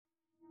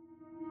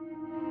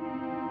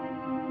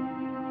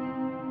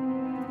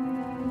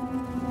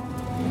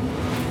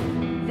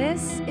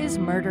is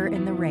Murder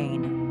in the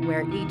Rain,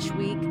 where each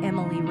week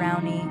Emily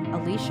Rowney,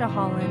 Alicia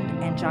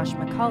Holland, and Josh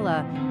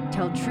McCullough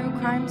tell true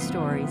crime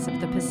stories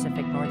of the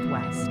Pacific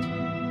Northwest.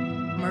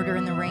 Murder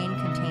in the Rain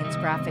contains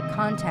graphic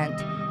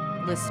content.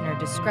 Listener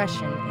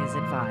discretion is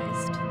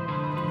advised.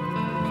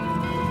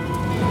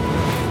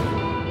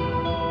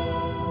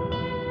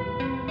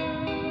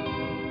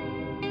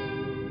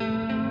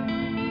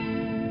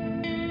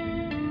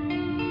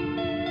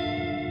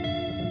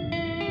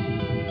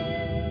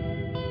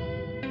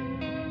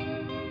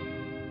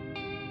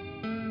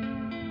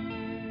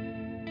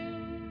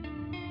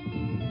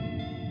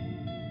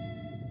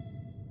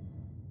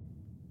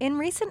 In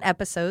recent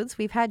episodes,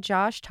 we've had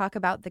Josh talk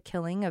about the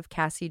killing of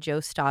Cassie Joe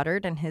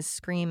Stoddard and his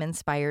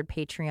Scream-inspired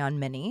Patreon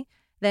mini,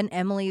 then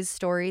Emily's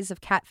stories of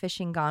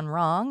catfishing gone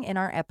wrong in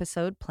our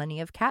episode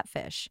Plenty of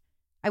Catfish.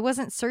 I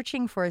wasn't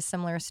searching for a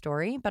similar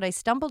story, but I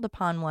stumbled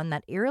upon one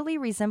that eerily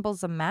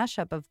resembles a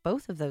mashup of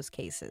both of those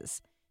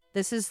cases.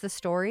 This is the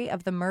story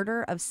of the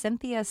murder of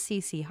Cynthia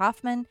Cece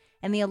Hoffman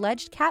and the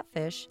alleged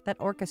catfish that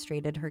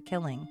orchestrated her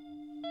killing.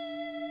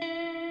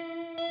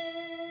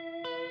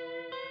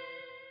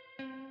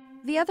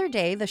 The other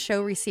day, the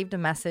show received a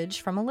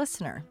message from a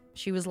listener.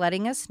 She was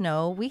letting us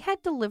know we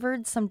had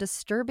delivered some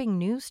disturbing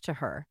news to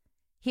her.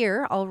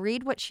 Here, I'll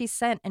read what she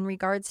sent in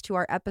regards to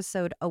our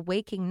episode A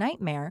Waking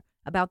Nightmare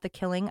about the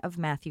killing of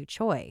Matthew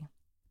Choi.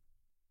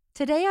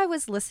 Today, I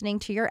was listening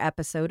to your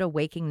episode A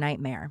Waking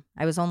Nightmare.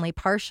 I was only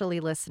partially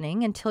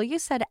listening until you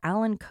said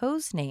Alan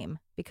Coe's name,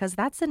 because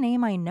that's a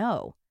name I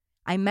know.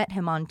 I met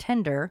him on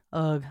Tinder.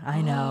 Ugh,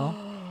 I know.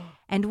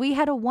 And we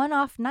had a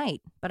one-off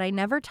night, but I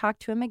never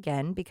talked to him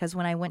again because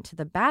when I went to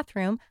the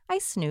bathroom, I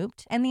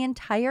snooped and the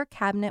entire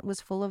cabinet was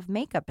full of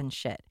makeup and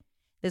shit.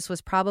 This was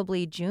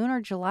probably June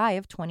or July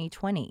of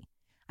 2020.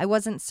 I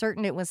wasn't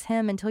certain it was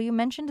him until you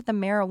mentioned the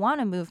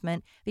marijuana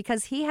movement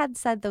because he had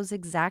said those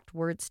exact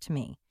words to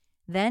me.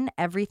 Then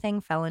everything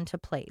fell into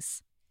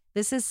place.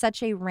 This is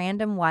such a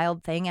random,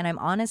 wild thing, and I'm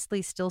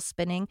honestly still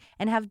spinning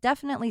and have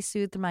definitely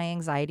soothed my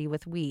anxiety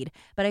with weed,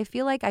 but I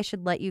feel like I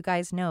should let you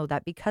guys know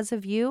that because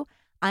of you,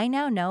 I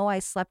now know I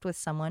slept with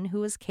someone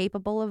who was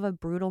capable of a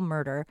brutal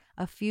murder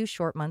a few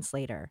short months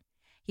later.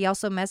 He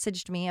also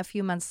messaged me a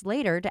few months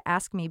later to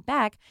ask me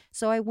back,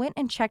 so I went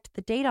and checked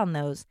the date on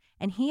those,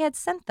 and he had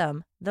sent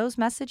them, those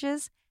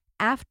messages,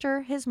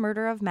 after his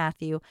murder of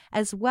Matthew,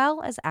 as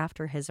well as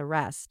after his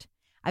arrest.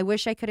 I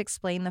wish I could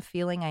explain the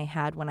feeling I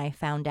had when I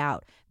found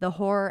out. The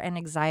horror and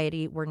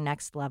anxiety were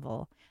next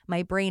level.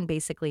 My brain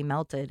basically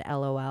melted,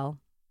 LOL.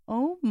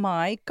 Oh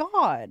my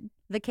God.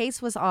 The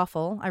case was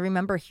awful. I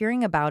remember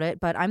hearing about it,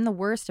 but I'm the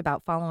worst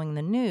about following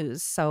the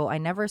news, so I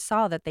never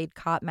saw that they'd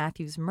caught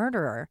Matthew's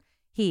murderer.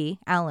 He,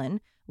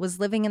 Alan, was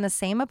living in the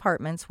same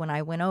apartments when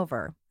I went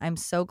over. I'm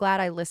so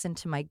glad I listened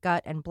to my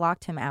gut and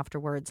blocked him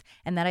afterwards,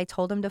 and that I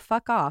told him to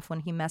fuck off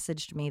when he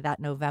messaged me that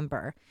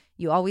November.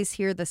 You always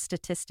hear the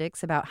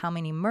statistics about how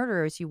many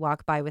murderers you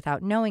walk by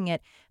without knowing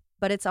it,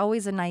 but it's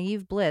always a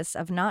naive bliss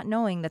of not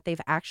knowing that they've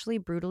actually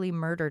brutally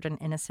murdered an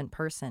innocent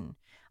person.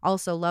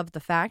 Also loved the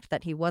fact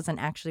that he wasn't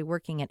actually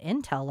working at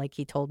Intel like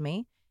he told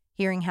me.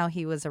 Hearing how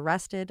he was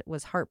arrested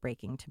was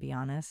heartbreaking, to be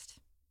honest.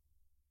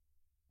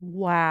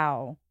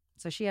 Wow.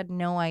 So she had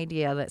no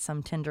idea that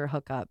some Tinder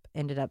hookup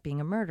ended up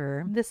being a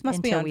murderer. This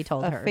must be on we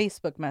told a her.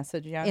 Facebook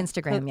message, yeah.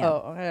 Instagram, yeah.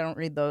 Oh, I don't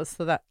read those.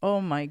 So that, oh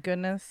my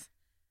goodness.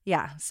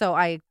 Yeah, so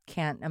I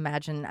can't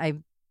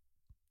imagine.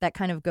 That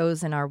kind of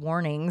goes in our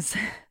warnings,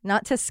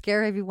 not to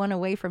scare everyone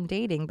away from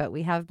dating, but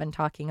we have been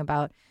talking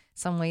about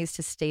some ways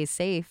to stay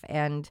safe.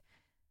 And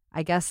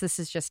I guess this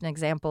is just an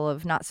example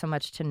of not so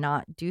much to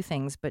not do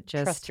things, but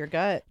just trust your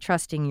gut.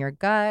 Trusting your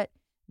gut,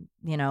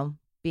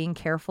 being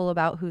careful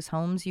about whose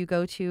homes you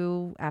go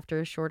to after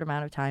a short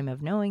amount of time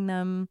of knowing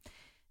them,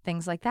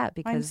 things like that,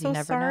 because you never know.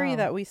 I'm so sorry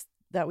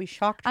that we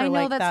shocked her. I know,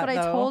 like that's that, what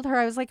I though. told her.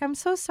 I was like, I'm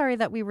so sorry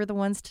that we were the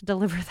ones to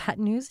deliver that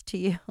news to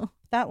you.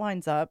 That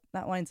lines up.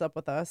 That lines up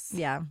with us.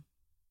 Yeah.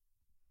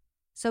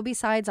 So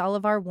besides all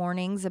of our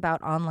warnings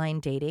about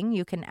online dating,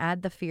 you can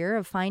add the fear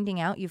of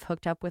finding out you've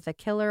hooked up with a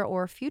killer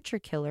or future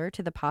killer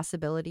to the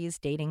possibilities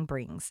dating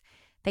brings.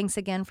 Thanks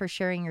again for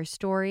sharing your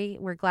story.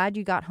 We're glad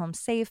you got home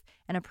safe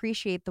and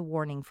appreciate the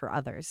warning for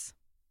others.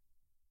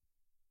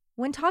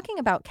 When talking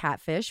about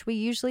catfish, we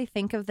usually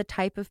think of the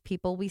type of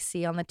people we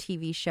see on the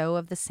TV show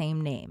of the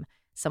same name.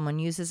 Someone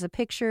uses a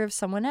picture of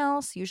someone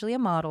else, usually a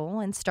model,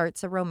 and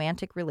starts a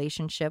romantic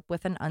relationship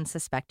with an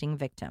unsuspecting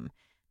victim.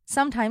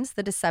 Sometimes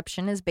the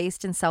deception is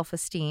based in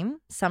self-esteem.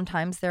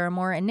 Sometimes there are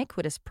more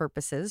iniquitous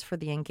purposes for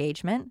the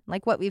engagement,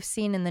 like what we've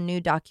seen in the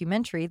new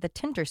documentary, The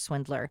Tinder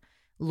Swindler.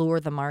 Lure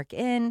the mark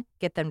in,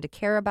 get them to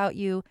care about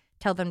you,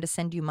 tell them to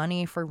send you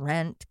money for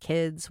rent,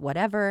 kids,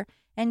 whatever,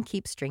 and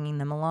keep stringing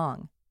them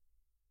along.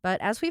 But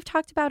as we've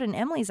talked about in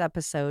Emily's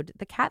episode,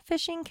 the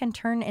catfishing can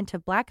turn into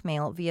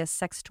blackmail via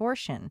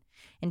sextortion.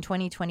 In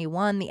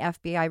 2021, the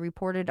FBI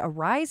reported a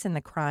rise in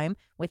the crime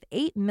with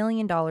 $8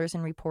 million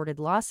in reported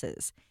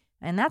losses.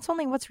 And that's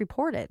only what's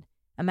reported.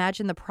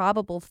 Imagine the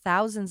probable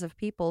thousands of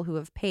people who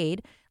have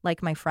paid,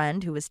 like my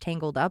friend who was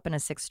tangled up in a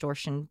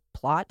sextortion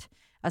plot.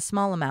 a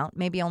small amount,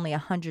 maybe only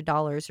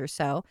 $100 or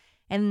so,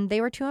 and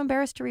they were too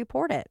embarrassed to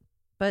report it.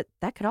 But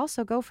that could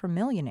also go for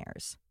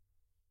millionaires.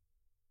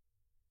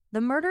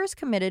 The murders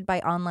committed by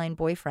online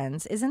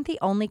boyfriends isn't the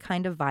only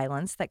kind of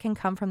violence that can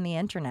come from the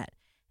internet,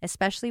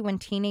 especially when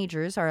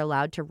teenagers are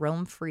allowed to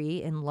roam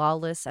free in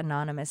lawless,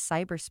 anonymous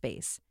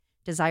cyberspace.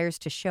 Desires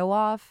to show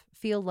off,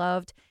 feel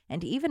loved,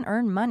 and even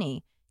earn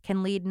money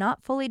can lead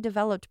not fully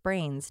developed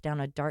brains down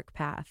a dark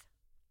path.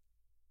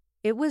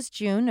 It was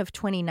June of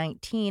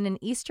 2019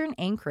 in eastern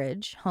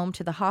Anchorage, home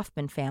to the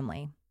Hoffman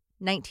family.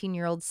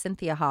 19-year-old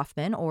Cynthia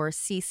Hoffman, or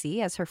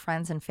Cece as her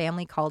friends and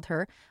family called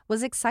her,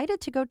 was excited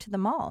to go to the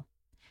mall.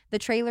 The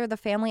trailer the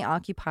family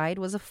occupied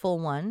was a full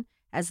one.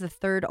 As the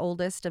third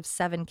oldest of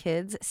 7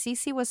 kids,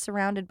 Cece was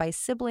surrounded by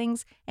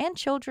siblings and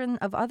children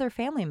of other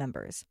family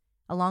members,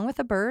 along with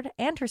a bird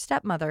and her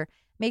stepmother,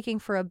 making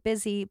for a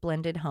busy,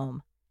 blended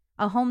home.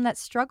 A home that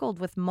struggled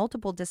with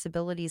multiple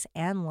disabilities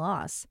and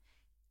loss.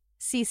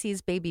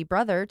 Cece's baby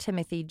brother,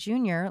 Timothy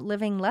Jr.,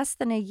 living less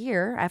than a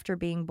year after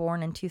being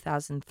born in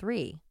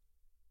 2003.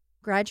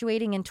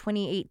 Graduating in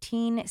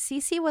 2018,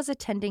 Cece was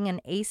attending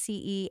an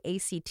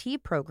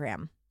ACE-ACT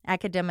program.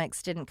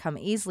 Academics didn't come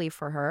easily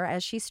for her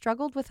as she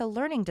struggled with a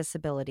learning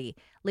disability,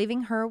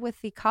 leaving her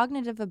with the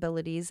cognitive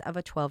abilities of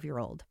a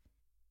 12-year-old.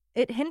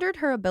 It hindered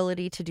her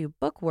ability to do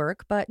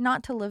bookwork, but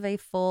not to live a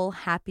full,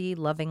 happy,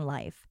 loving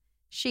life.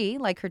 She,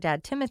 like her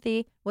dad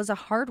Timothy, was a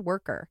hard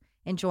worker.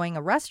 Enjoying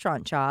a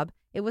restaurant job,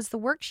 it was the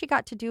work she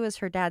got to do as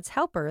her dad's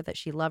helper that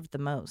she loved the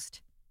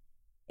most.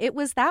 It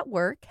was that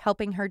work,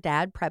 helping her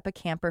dad prep a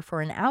camper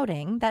for an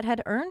outing, that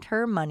had earned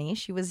her money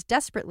she was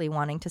desperately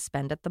wanting to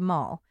spend at the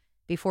mall.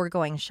 Before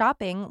going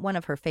shopping, one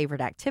of her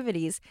favorite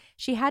activities,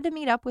 she had to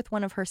meet up with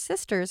one of her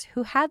sisters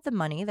who had the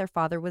money their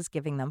father was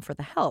giving them for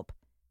the help.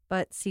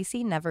 But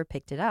Cece never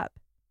picked it up.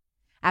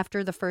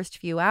 After the first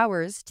few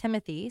hours,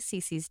 Timothy,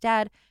 Cece's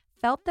dad,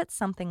 felt that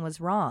something was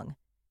wrong.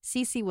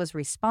 Cece was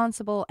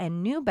responsible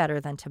and knew better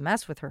than to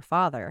mess with her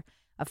father,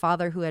 a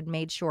father who had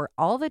made sure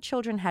all the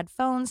children had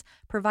phones,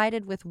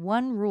 provided with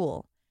one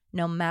rule: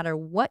 no matter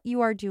what you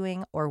are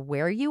doing or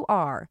where you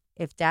are,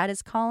 if dad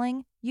is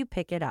calling, you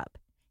pick it up.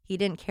 He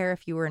didn't care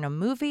if you were in a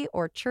movie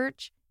or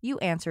church, you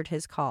answered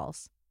his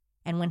calls.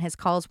 And when his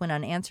calls went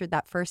unanswered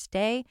that first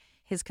day,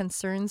 his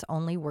concerns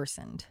only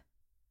worsened.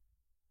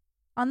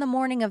 On the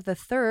morning of the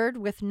 3rd,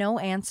 with no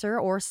answer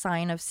or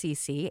sign of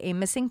Cece, a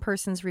missing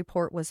persons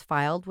report was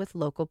filed with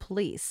local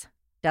police.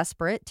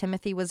 Desperate,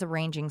 Timothy was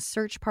arranging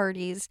search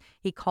parties.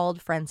 He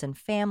called friends and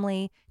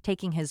family.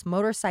 Taking his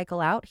motorcycle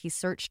out, he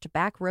searched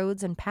back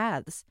roads and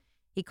paths.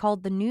 He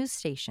called the news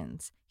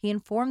stations. He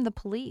informed the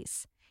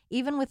police.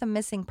 Even with a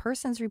missing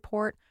persons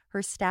report,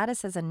 her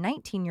status as a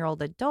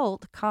 19-year-old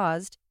adult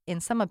caused,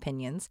 in some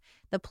opinions,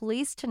 the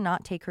police to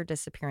not take her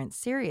disappearance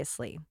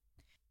seriously.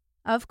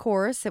 Of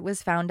course, it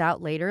was found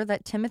out later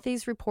that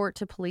Timothy's report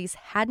to police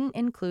hadn't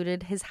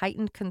included his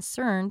heightened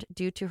concern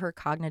due to her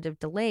cognitive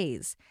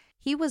delays.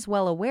 He was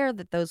well aware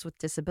that those with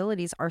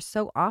disabilities are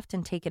so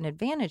often taken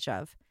advantage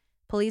of.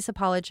 Police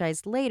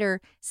apologized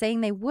later, saying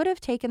they would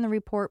have taken the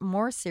report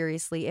more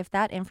seriously if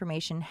that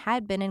information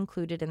had been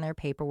included in their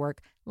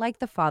paperwork like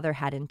the father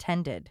had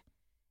intended.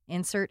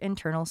 Insert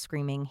internal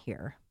screaming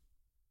here.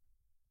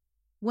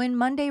 When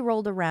Monday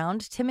rolled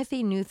around,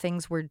 Timothy knew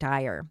things were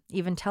dire,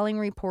 even telling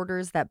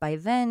reporters that by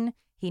then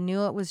he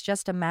knew it was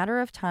just a matter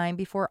of time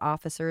before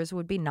officers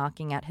would be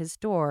knocking at his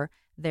door,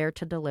 there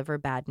to deliver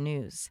bad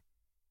news.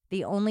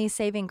 The only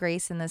saving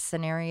grace in this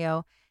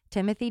scenario,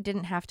 Timothy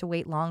didn't have to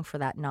wait long for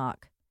that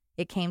knock.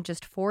 It came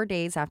just 4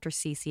 days after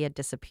Cece had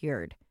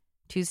disappeared.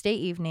 Tuesday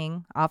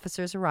evening,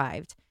 officers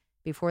arrived.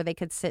 Before they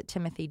could sit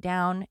Timothy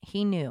down,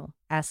 he knew,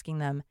 asking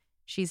them,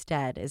 "She's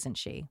dead, isn't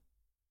she?"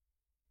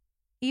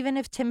 Even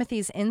if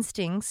Timothy's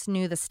instincts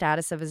knew the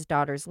status of his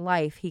daughter's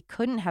life, he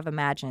couldn't have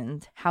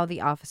imagined how the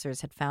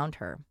officers had found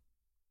her.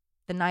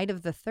 The night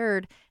of the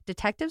 3rd,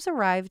 detectives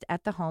arrived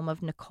at the home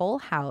of Nicole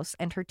House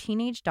and her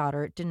teenage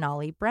daughter,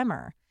 Denali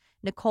Bremer.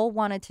 Nicole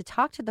wanted to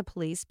talk to the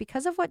police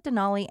because of what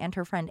Denali and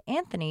her friend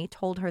Anthony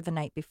told her the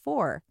night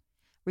before.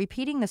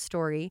 Repeating the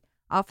story,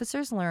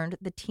 officers learned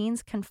the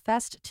teens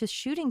confessed to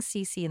shooting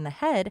Cece in the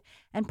head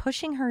and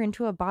pushing her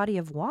into a body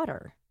of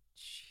water.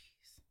 Jeez.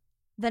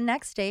 The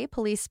next day,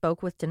 police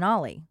spoke with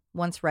Denali.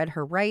 Once read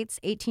her rights,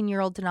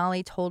 18-year-old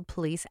Denali told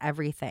police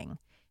everything.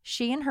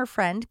 She and her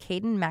friend,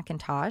 Caden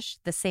McIntosh,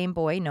 the same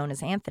boy known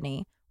as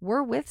Anthony,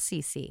 were with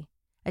Cece.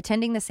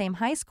 Attending the same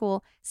high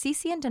school,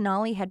 Cece and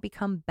Denali had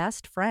become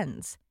best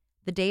friends.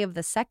 The day of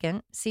the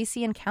 2nd,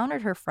 Cece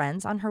encountered her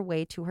friends on her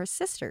way to her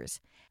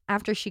sister's.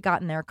 After she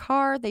got in their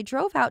car, they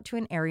drove out to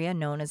an area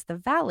known as the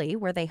Valley,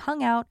 where they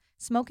hung out,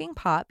 smoking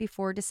pot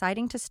before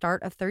deciding to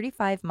start a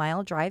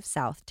 35-mile drive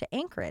south to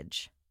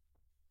Anchorage.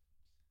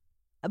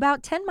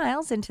 About 10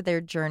 miles into their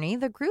journey,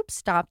 the group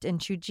stopped in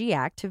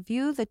Chujiak to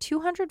view the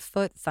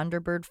 200-foot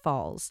Thunderbird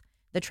Falls.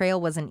 The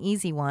trail was an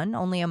easy one,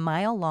 only a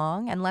mile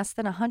long and less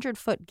than a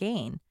 100-foot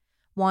gain.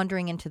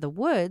 Wandering into the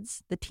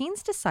woods, the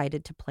teens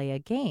decided to play a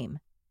game.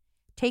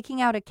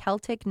 Taking out a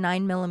Celtic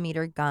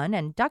 9mm gun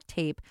and duct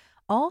tape,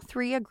 all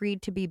three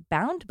agreed to be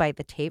bound by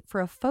the tape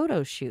for a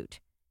photo shoot.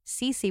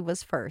 Cece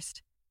was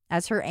first.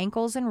 As her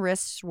ankles and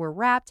wrists were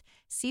wrapped,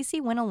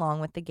 Cece went along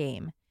with the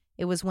game.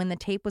 It was when the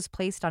tape was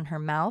placed on her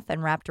mouth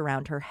and wrapped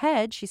around her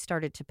head she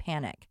started to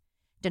panic.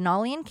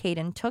 Denali and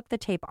Caden took the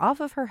tape off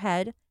of her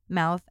head,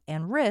 mouth,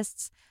 and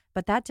wrists,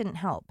 but that didn't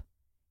help.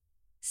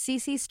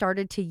 Cece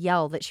started to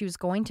yell that she was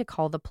going to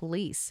call the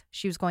police.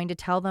 She was going to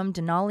tell them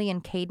Denali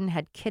and Caden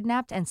had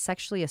kidnapped and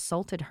sexually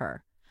assaulted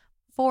her.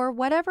 For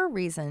whatever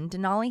reason,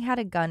 Denali had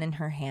a gun in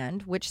her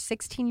hand, which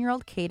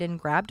 16-year-old Caden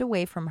grabbed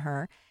away from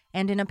her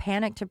and, in a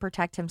panic to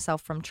protect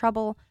himself from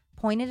trouble,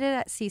 pointed it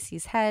at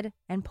Cece's head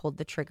and pulled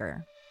the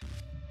trigger.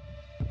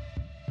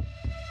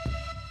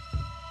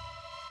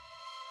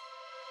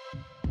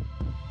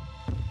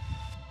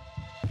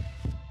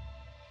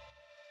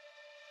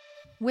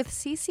 With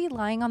Cece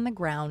lying on the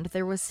ground,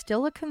 there was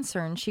still a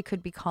concern she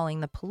could be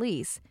calling the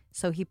police,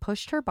 so he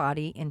pushed her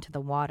body into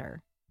the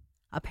water.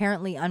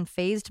 Apparently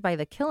unfazed by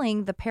the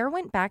killing, the pair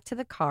went back to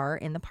the car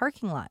in the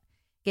parking lot.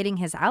 Getting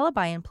his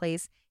alibi in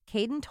place,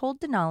 Caden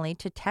told Denali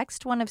to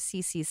text one of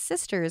Cece's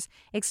sisters,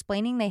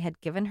 explaining they had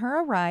given her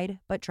a ride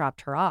but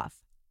dropped her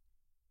off.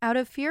 Out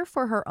of fear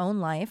for her own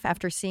life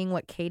after seeing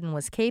what Caden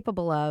was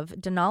capable of,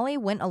 Denali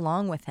went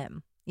along with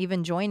him,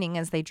 even joining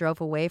as they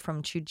drove away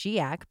from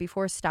Chujiak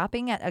before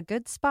stopping at a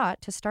good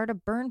spot to start a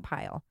burn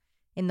pile.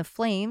 In the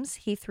flames,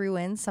 he threw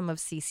in some of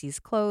Cece's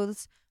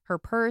clothes, her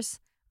purse,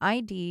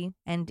 ID,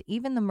 and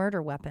even the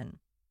murder weapon.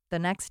 The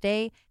next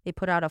day, they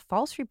put out a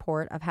false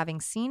report of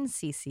having seen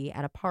Cece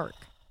at a park.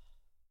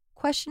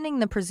 Questioning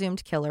the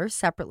presumed killer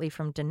separately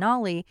from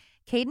Denali,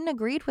 Caden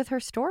agreed with her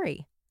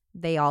story.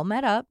 They all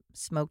met up,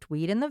 smoked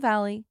weed in the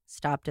valley,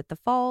 stopped at the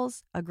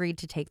falls, agreed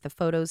to take the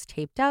photos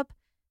taped up,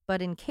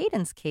 but in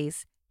Caden's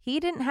case, he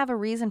didn't have a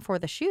reason for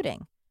the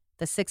shooting.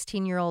 The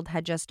 16-year-old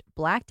had just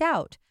blacked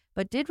out,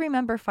 but did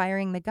remember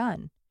firing the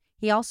gun.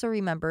 He also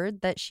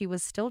remembered that she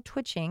was still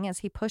twitching as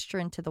he pushed her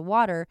into the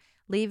water,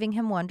 leaving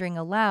him wondering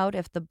aloud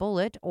if the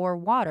bullet or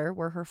water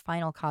were her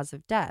final cause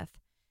of death.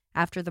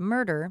 After the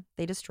murder,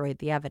 they destroyed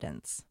the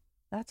evidence.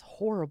 That's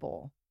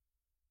horrible.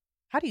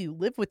 How do you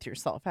live with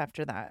yourself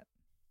after that?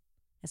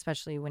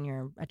 Especially when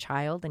you're a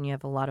child and you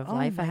have a lot of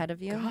life ahead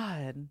of you.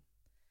 God.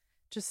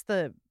 Just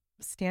the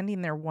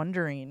standing there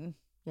wondering.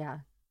 Yeah.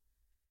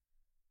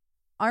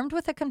 Armed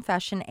with a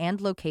confession and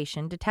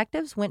location,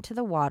 detectives went to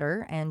the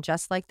water, and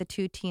just like the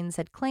two teens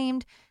had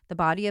claimed, the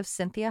body of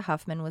Cynthia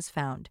Huffman was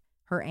found,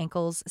 her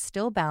ankles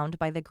still bound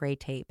by the gray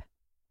tape.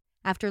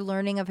 After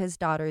learning of his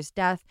daughter's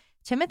death,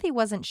 Timothy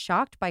wasn't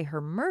shocked by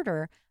her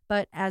murder,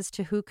 but as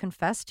to who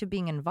confessed to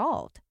being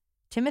involved.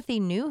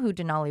 Timothy knew who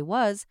Denali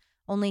was,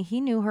 only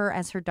he knew her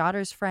as her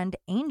daughter's friend,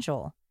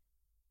 Angel.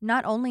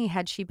 Not only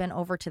had she been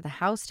over to the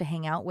house to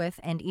hang out with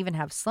and even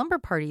have slumber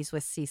parties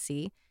with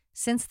Cece,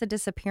 since the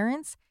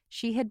disappearance,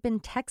 she had been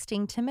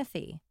texting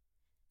Timothy.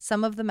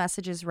 Some of the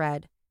messages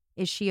read,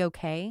 "Is she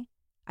okay?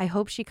 I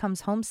hope she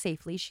comes home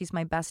safely. She's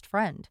my best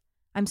friend.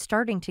 I'm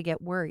starting to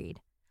get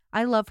worried.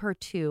 I love her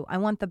too. I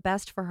want the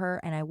best for her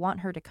and I want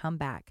her to come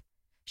back.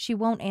 She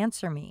won't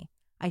answer me.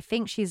 I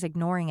think she's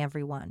ignoring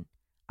everyone.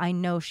 I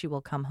know she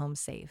will come home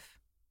safe."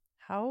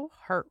 How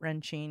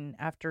heart-wrenching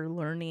after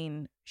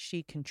learning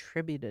she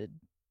contributed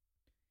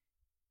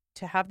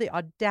to have the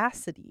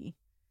audacity.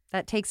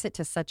 That takes it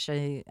to such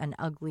an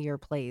uglier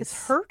place.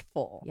 It's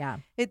hurtful. Yeah.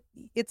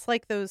 It's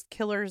like those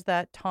killers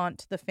that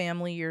taunt the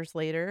family years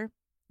later.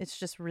 It's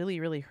just really,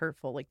 really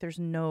hurtful. Like, there's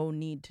no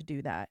need to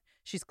do that.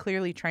 She's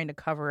clearly trying to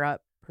cover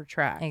up her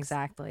tracks.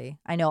 Exactly.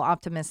 I know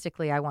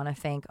optimistically I want to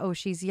think, oh,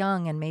 she's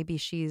young and maybe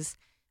she's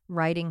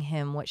writing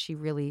him what she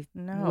really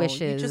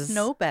wishes. You just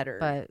know better.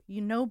 But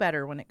you know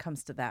better when it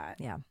comes to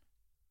that. Yeah.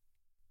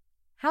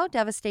 How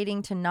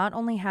devastating to not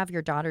only have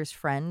your daughter's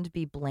friend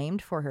be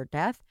blamed for her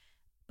death,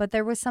 but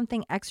there was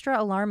something extra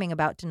alarming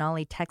about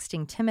Denali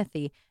texting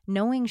Timothy,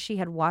 knowing she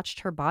had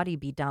watched her body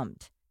be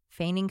dumped,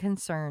 feigning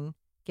concern,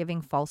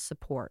 giving false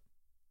support.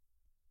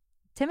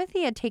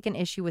 Timothy had taken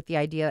issue with the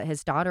idea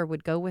his daughter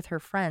would go with her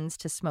friends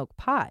to smoke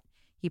pot.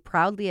 He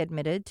proudly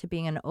admitted to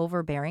being an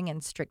overbearing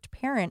and strict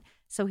parent,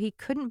 so he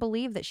couldn't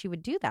believe that she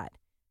would do that.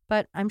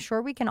 But I'm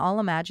sure we can all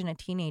imagine a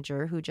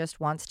teenager who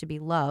just wants to be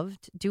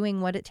loved, doing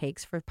what it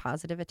takes for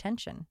positive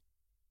attention.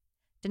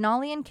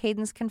 Denali and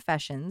Caden's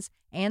confessions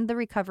and the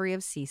recovery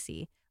of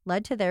Cece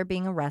led to their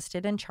being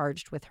arrested and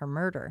charged with her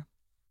murder.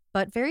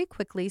 But very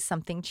quickly,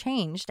 something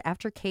changed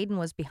after Caden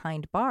was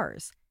behind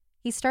bars.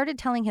 He started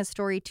telling his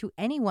story to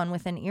anyone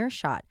within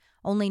earshot,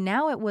 only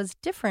now it was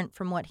different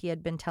from what he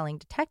had been telling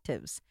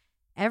detectives.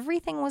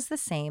 Everything was the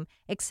same,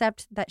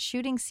 except that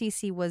shooting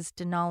Cece was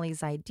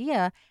Denali's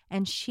idea,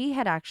 and she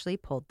had actually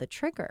pulled the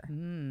trigger.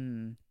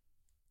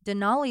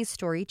 Denali's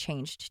story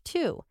changed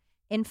too.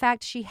 In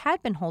fact, she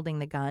had been holding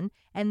the gun,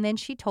 and then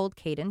she told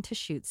Caden to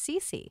shoot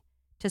Cece.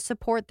 To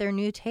support their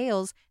new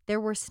tales, there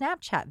were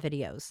Snapchat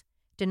videos.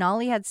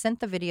 Denali had sent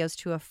the videos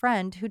to a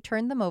friend who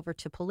turned them over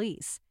to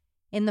police.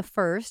 In the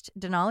first,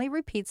 Denali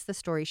repeats the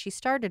story she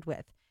started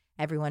with.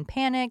 Everyone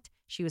panicked,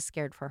 she was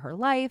scared for her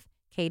life,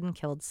 Caden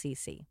killed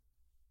Cece.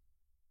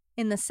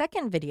 In the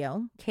second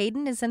video,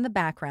 Caden is in the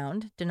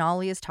background.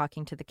 Denali is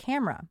talking to the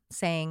camera,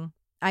 saying,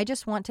 "I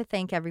just want to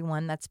thank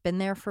everyone that's been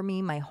there for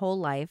me my whole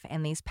life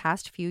and these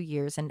past few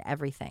years and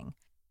everything.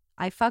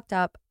 I fucked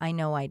up. I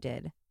know I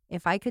did.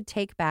 If I could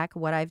take back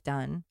what I've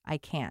done, I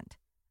can't.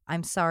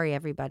 I'm sorry,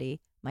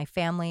 everybody. My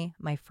family,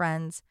 my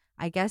friends.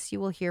 I guess you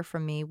will hear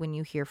from me when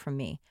you hear from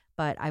me,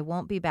 but I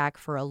won't be back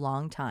for a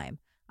long time.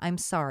 I'm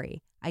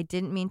sorry. I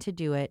didn't mean to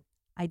do it.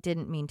 I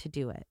didn't mean to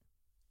do it."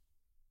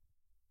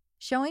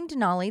 Showing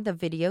Denali the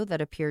video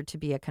that appeared to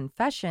be a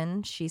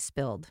confession, she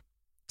spilled.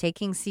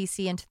 Taking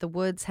Cece into the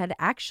woods had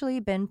actually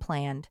been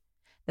planned.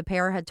 The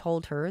pair had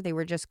told her they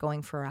were just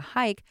going for a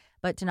hike,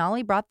 but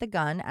Denali brought the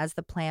gun as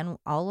the plan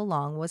all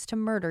along was to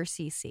murder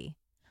Cece.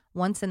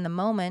 Once in the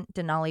moment,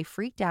 Denali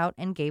freaked out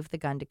and gave the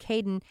gun to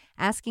Caden,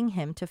 asking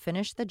him to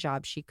finish the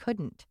job she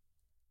couldn't.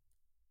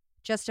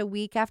 Just a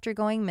week after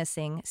going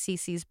missing,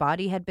 Cece's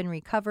body had been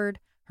recovered,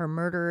 her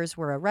murderers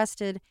were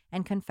arrested,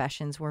 and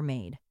confessions were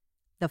made.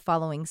 The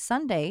following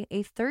Sunday,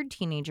 a third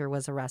teenager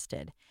was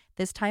arrested.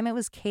 This time it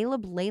was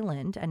Caleb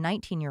Leyland, a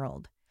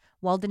 19-year-old.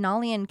 While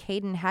Denali and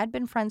Caden had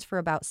been friends for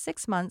about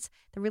 6 months,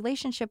 the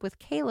relationship with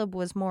Caleb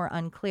was more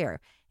unclear,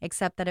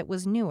 except that it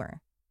was newer.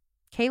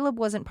 Caleb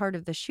wasn't part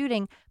of the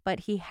shooting,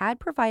 but he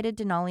had provided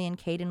Denali and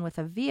Caden with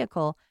a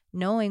vehicle,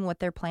 knowing what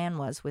their plan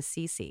was with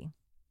Cece.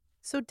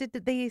 So did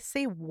they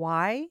say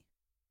why?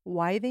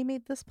 Why they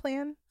made this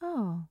plan?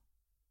 Oh,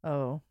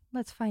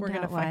 let's find We're out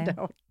going to why. find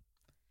out.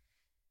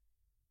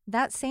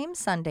 That same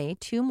Sunday,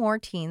 2 more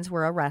teens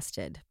were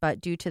arrested,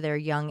 but due to their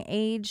young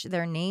age,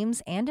 their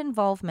names and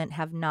involvement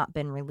have not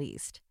been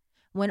released.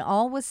 When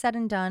all was said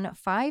and done,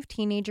 5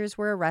 teenagers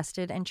were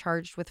arrested and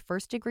charged with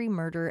first-degree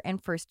murder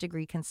and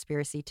first-degree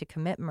conspiracy to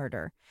commit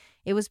murder.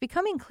 It was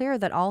becoming clear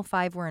that all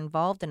 5 were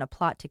involved in a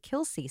plot to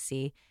kill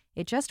Cece.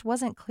 It just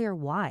wasn't clear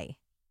why.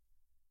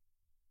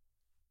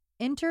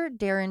 Enter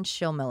Darren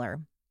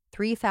Schillmiller.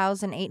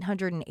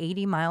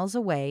 3,880 miles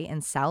away in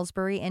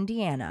Salisbury,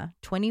 Indiana,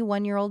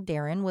 21-year-old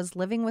Darren was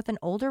living with an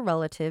older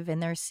relative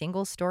in their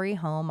single-story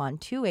home on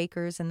 2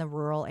 acres in the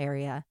rural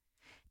area.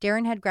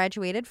 Darren had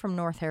graduated from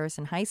North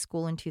Harrison High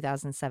School in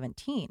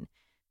 2017.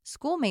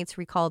 Schoolmates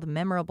recalled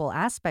memorable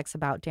aspects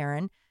about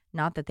Darren,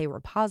 not that they were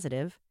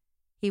positive.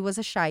 He was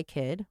a shy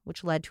kid,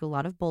 which led to a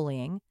lot of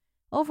bullying.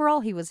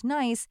 Overall, he was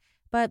nice,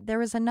 but there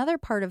was another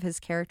part of his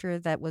character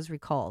that was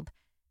recalled.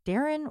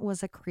 Darren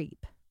was a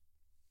creep.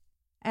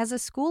 As a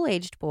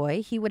school-aged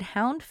boy, he would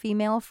hound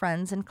female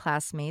friends and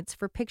classmates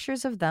for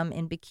pictures of them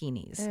in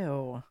bikinis.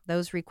 Ew.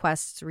 Those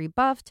requests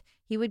rebuffed,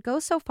 he would go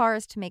so far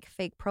as to make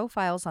fake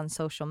profiles on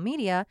social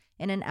media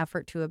in an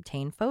effort to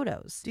obtain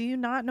photos. Do you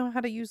not know how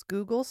to use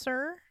Google,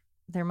 sir?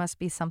 There must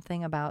be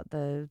something about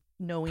the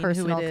Knowing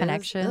personal who it is?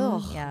 connection.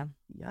 Ugh, Yeah.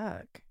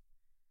 yuck.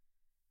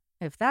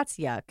 If that's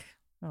yuck.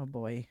 Oh,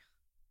 boy.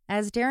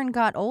 As Darren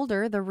got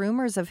older, the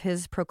rumors of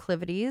his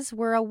proclivities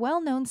were a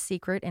well-known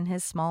secret in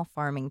his small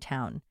farming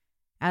town.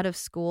 Out of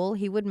school,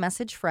 he would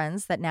message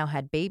friends that now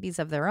had babies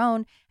of their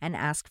own and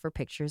ask for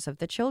pictures of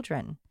the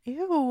children.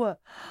 Ew.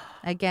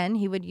 Again,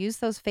 he would use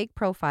those fake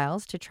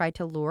profiles to try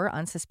to lure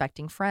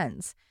unsuspecting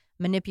friends.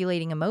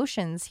 Manipulating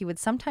emotions, he would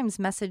sometimes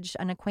message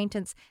an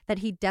acquaintance that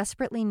he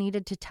desperately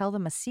needed to tell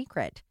them a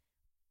secret.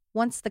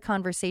 Once the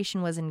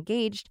conversation was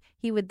engaged,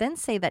 he would then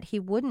say that he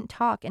wouldn't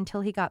talk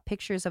until he got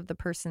pictures of the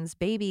person's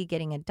baby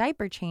getting a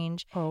diaper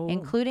change,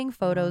 including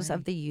photos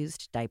of the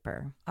used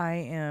diaper. I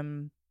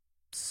am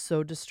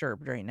so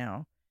disturbed right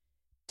now.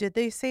 Did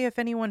they say if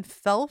anyone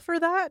fell for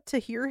that to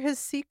hear his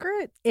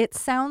secret? It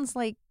sounds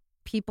like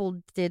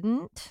people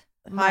didn't.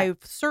 I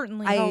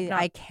certainly hope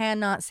not. I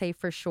cannot say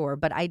for sure,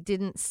 but I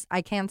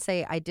can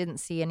say I didn't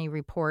see any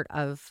report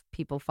of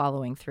people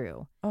following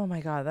through. Oh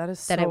my God, that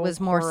is that so it was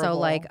more horrible. so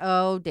like,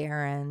 oh,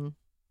 Darren.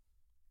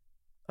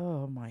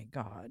 Oh my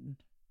God.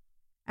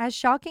 As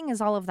shocking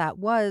as all of that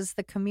was,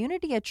 the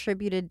community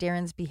attributed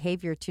Darren's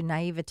behavior to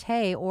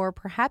naivete or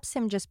perhaps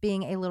him just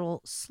being a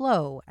little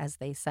slow, as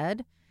they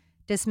said.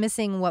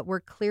 Dismissing what were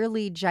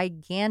clearly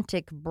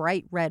gigantic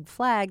bright red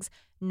flags,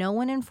 no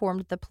one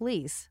informed the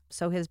police,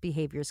 so his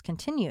behaviors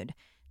continued.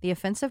 The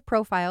offensive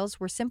profiles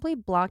were simply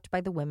blocked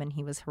by the women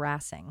he was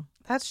harassing.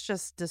 That's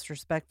just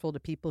disrespectful to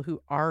people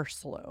who are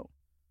slow.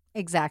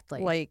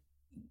 Exactly. Like,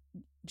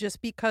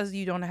 just because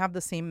you don't have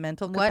the same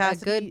mental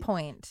capacity. What a good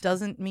point.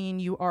 Doesn't mean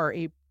you are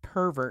a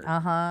pervert.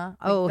 Uh-huh.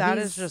 Like, that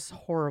is just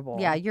horrible.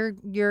 Yeah,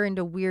 you're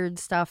into weird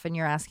stuff and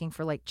you're asking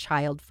for like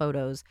child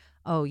photos.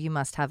 Oh, you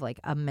must have like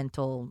a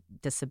mental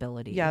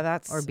disability. Yeah,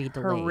 that's or be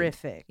delayed.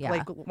 horrific. Yeah.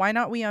 Like, why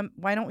don't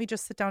we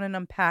just sit down and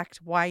unpack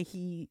why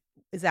he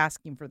is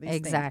asking for these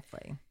things?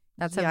 Exactly.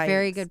 That's a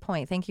very good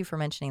point. Thank you for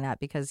mentioning that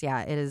because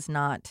it is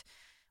not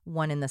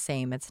one and the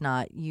same. It's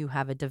not you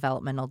have a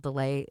developmental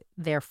delay,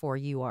 therefore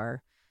you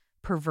are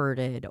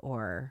perverted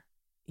or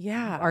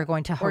are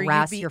going to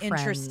harass your friends. Or you'd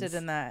be interested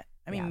in that.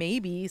 I mean,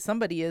 maybe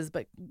somebody is,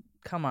 but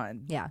come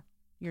on. Yeah.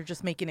 You're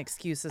just making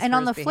excuses and for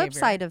on the his flip behavior.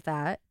 side of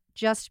that,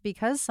 just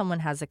because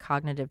someone has a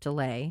cognitive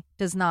delay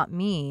does not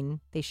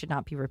mean they should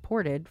not be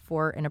reported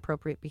for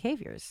inappropriate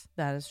behaviors.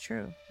 That is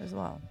true as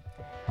well.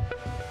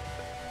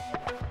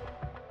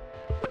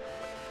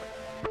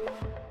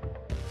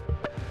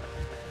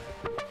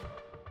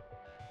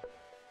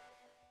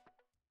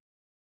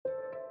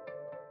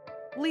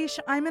 Leash,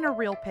 I'm in a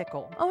real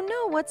pickle. Oh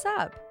no, what's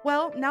up?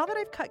 Well, now that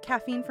I've cut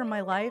caffeine from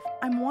my life,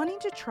 I'm wanting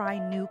to try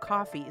new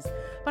coffees,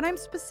 but I'm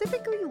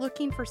specifically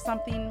looking for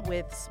something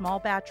with small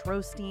batch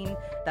roasting,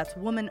 that's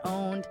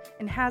woman-owned,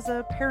 and has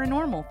a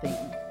paranormal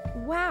theme.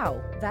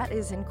 Wow, that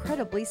is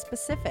incredibly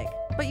specific.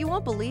 But you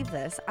won't believe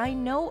this. I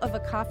know of a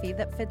coffee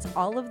that fits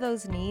all of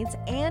those needs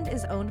and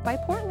is owned by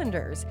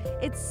Portlanders.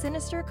 It's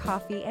Sinister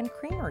Coffee and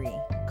Creamery.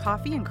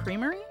 Coffee and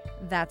Creamery?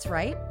 That's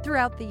right.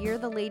 Throughout the year,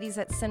 the ladies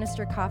at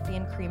Sinister Coffee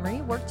and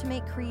Creamery work to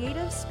make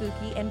creative,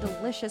 spooky, and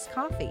delicious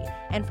coffee.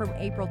 And from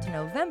April to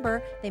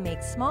November, they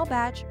make small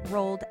batch,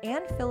 rolled,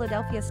 and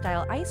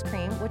Philadelphia-style ice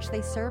cream, which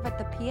they serve at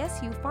the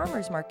PSU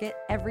Farmers Market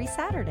every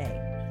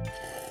Saturday.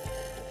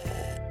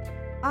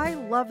 I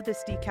love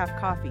this decaf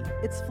coffee.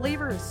 Its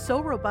flavor is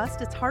so robust,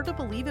 it's hard to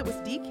believe it was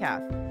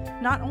decaf.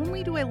 Not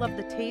only do I love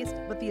the taste,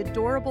 but the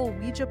adorable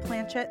Ouija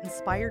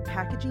planchette-inspired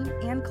packaging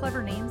and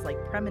clever names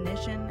like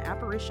Premonition,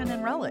 Apparition,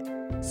 and Relic.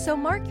 So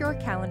mark your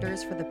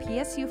calendars for the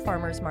PSU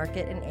Farmers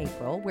Market in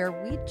April, where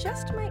we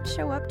just might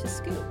show up to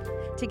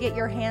scoop. To get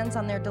your hands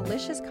on their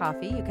delicious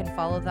coffee, you can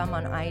follow them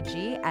on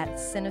IG at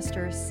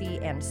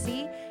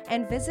SinisterCNC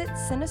and visit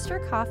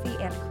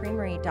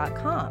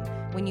sinistercoffeeandcreamery.com.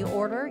 When you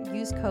order,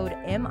 use code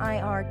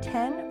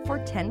MIR10 for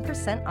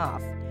 10%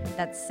 off.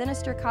 That's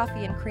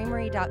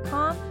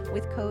sinistercoffeeandcreamery.com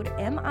with code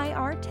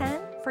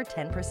MIR10 for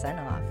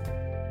 10% off.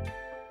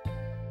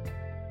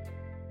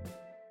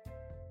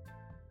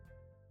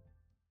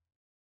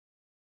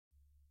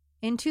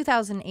 In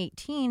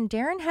 2018,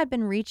 Darren had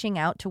been reaching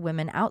out to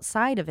women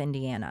outside of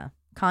Indiana.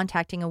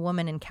 Contacting a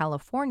woman in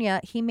California,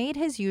 he made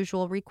his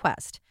usual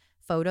request: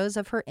 photos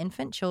of her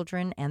infant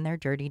children and their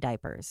dirty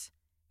diapers.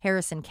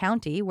 Harrison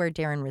County, where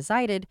Darren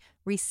resided,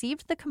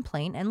 received the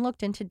complaint and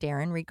looked into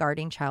Darren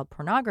regarding child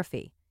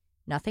pornography.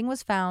 Nothing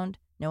was found,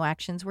 no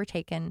actions were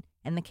taken,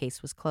 and the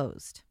case was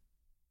closed.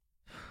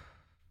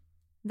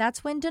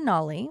 That's when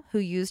Denali, who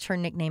used her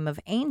nickname of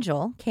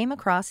Angel, came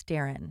across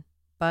Darren.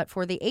 But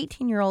for the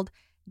 18-year-old,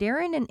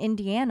 Darren in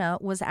Indiana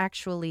was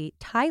actually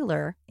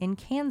Tyler in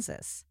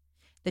Kansas.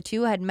 The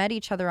two had met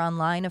each other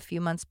online a few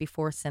months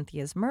before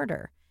Cynthia's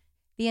murder.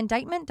 The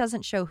indictment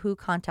doesn't show who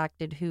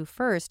contacted who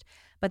first,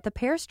 but the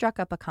pair struck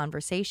up a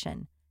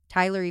conversation,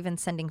 Tyler even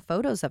sending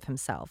photos of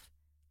himself.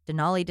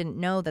 Denali didn't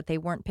know that they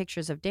weren't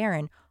pictures of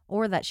Darren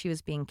or that she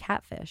was being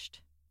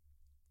catfished.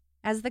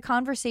 As the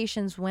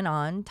conversations went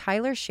on,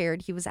 Tyler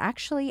shared he was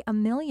actually a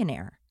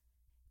millionaire.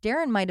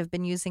 Darren might have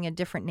been using a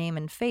different name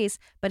and face,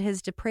 but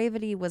his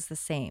depravity was the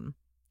same.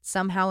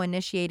 Somehow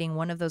initiating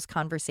one of those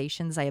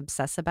conversations I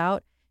obsess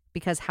about,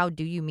 because how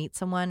do you meet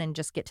someone and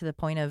just get to the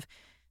point of,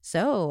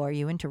 so, are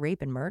you into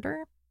rape and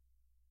murder?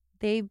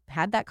 They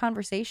had that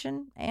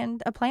conversation,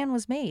 and a plan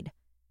was made.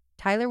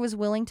 Tyler was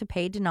willing to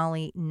pay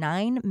Denali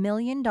 $9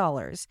 million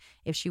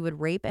if she would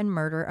rape and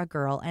murder a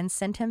girl and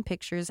send him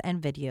pictures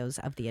and videos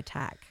of the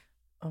attack.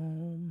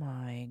 Oh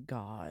my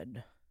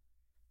God.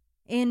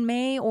 In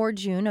May or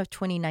June of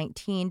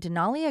 2019,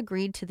 Denali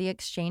agreed to the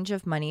exchange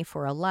of money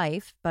for a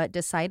life, but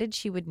decided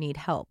she would need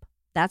help.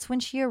 That's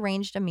when she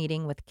arranged a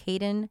meeting with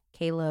Caden,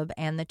 Caleb,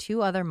 and the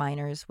two other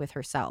minors with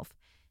herself.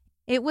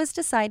 It was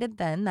decided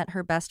then that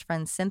her best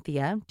friend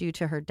Cynthia, due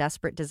to her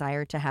desperate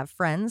desire to have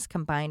friends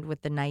combined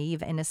with the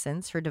naive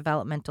innocence her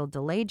developmental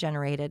delay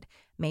generated,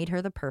 made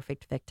her the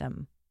perfect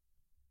victim.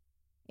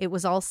 It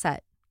was all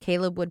set.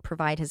 Caleb would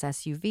provide his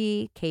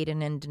SUV,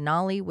 Caden and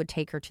Denali would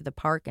take her to the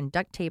park and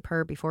duct tape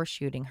her before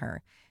shooting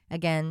her.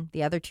 Again,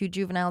 the other two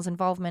juveniles'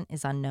 involvement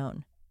is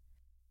unknown.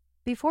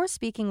 Before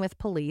speaking with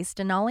police,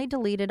 Denali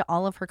deleted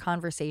all of her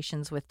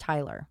conversations with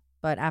Tyler.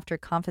 But after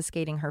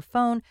confiscating her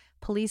phone,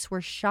 police were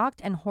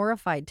shocked and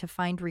horrified to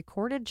find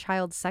recorded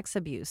child sex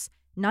abuse,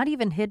 not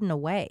even hidden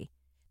away.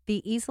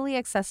 The easily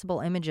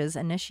accessible images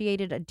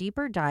initiated a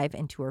deeper dive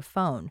into her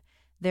phone.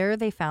 There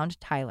they found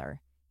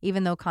Tyler.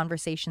 Even though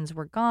conversations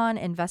were gone,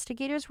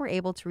 investigators were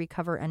able to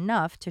recover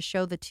enough to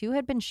show the two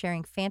had been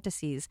sharing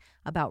fantasies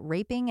about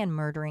raping and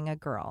murdering a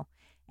girl,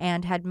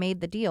 and had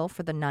made the deal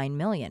for the $9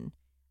 million.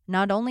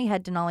 Not only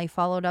had Denali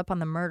followed up on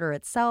the murder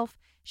itself,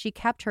 she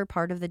kept her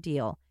part of the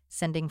deal,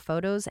 sending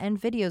photos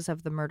and videos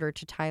of the murder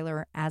to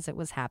Tyler as it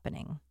was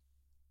happening.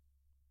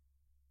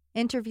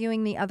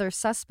 Interviewing the other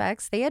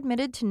suspects, they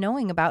admitted to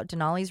knowing about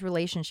Denali's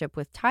relationship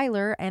with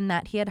Tyler and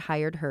that he had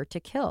hired her to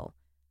kill.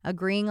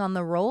 Agreeing on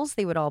the roles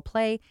they would all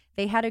play,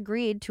 they had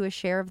agreed to a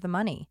share of the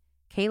money,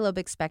 Caleb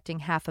expecting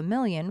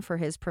 $500,000 for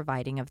his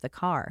providing of the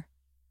car.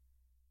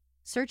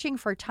 Searching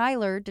for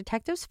Tyler,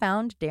 detectives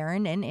found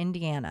Darren in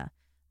Indiana.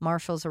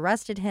 Marshals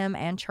arrested him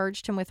and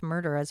charged him with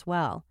murder as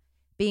well.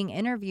 Being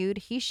interviewed,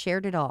 he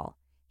shared it all.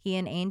 He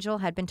and Angel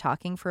had been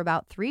talking for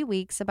about 3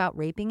 weeks about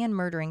raping and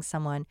murdering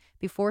someone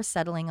before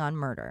settling on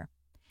murder.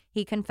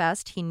 He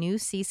confessed he knew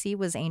Cece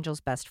was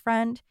Angel's best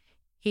friend.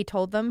 He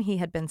told them he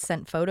had been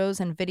sent photos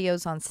and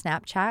videos on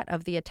Snapchat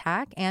of the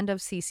attack and of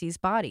Cece's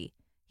body.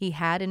 He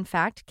had, in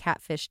fact,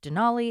 catfished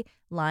Denali,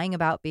 lying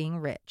about being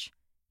rich.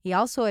 He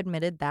also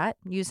admitted that,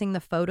 using the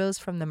photos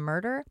from the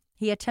murder,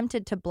 he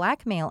attempted to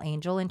blackmail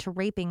Angel into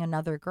raping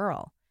another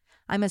girl.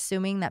 I'm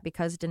assuming that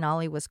because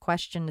Denali was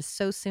questioned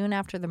so soon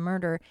after the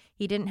murder,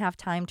 he didn't have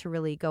time to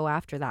really go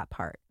after that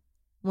part.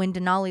 When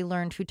Denali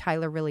learned who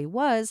Tyler really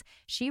was,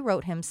 she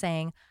wrote him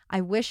saying,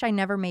 "I wish I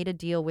never made a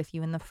deal with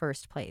you in the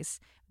first place.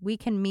 We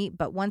can meet,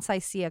 but once I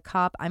see a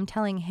cop, I'm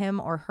telling him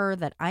or her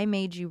that I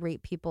made you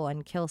rape people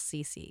and kill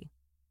Cece."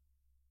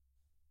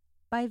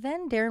 By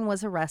then, Darren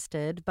was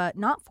arrested, but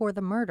not for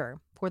the murder,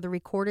 for the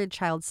recorded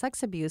child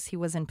sex abuse he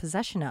was in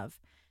possession of.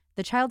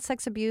 The child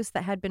sex abuse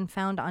that had been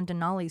found on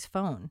Denali's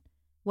phone.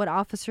 What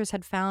officers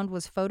had found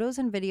was photos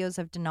and videos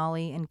of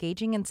Denali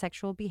engaging in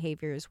sexual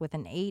behaviors with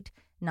an 8,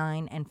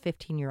 9, and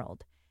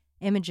 15-year-old.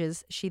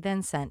 Images she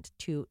then sent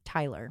to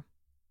Tyler.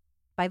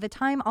 By the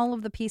time all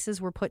of the pieces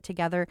were put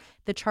together,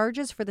 the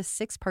charges for the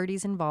 6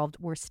 parties involved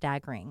were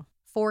staggering.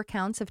 4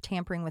 counts of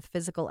tampering with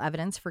physical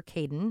evidence for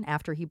Caden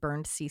after he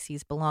burned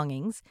Cece's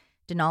belongings.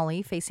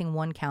 Denali facing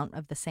 1 count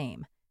of the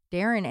same.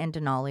 Darren and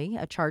Denali,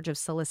 a charge of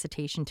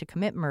solicitation to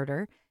commit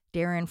murder.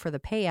 Darren for the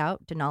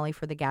payout, Denali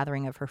for the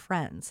gathering of her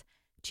friends.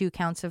 2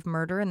 counts of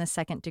murder in the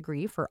 2nd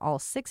degree for all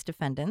 6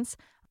 defendants,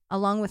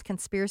 along with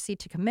conspiracy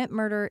to commit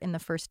murder in the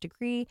 1st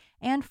degree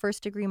and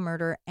 1st-degree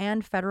murder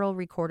and federal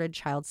recorded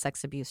child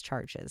sex abuse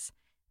charges.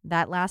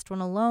 That last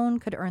one alone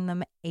could earn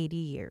them 80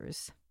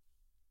 years.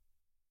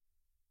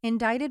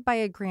 Indicted by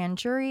a grand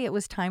jury, it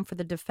was time for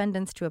the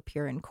defendants to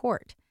appear in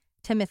court.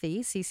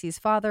 Timothy, Cece's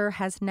father,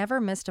 has never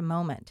missed a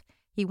moment.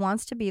 He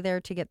wants to be there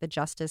to get the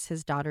justice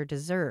his daughter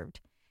deserved.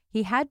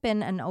 He had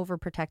been an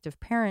overprotective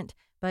parent,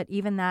 but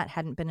even that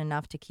hadn't been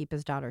enough to keep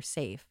his daughter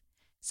safe.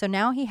 So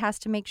now he has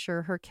to make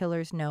sure her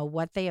killers know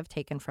what they have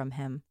taken from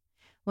him.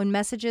 When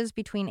messages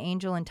between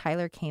Angel and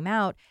Tyler came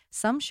out,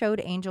 some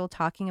showed Angel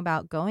talking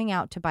about going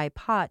out to buy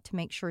pot to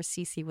make sure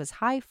Cece was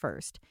high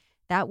first.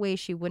 That way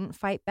she wouldn't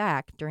fight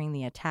back during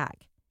the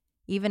attack.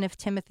 Even if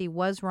Timothy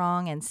was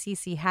wrong and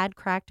Cece had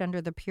cracked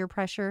under the peer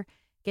pressure,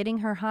 getting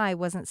her high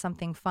wasn't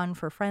something fun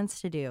for friends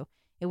to do.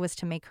 It was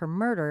to make her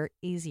murder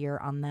easier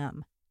on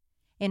them.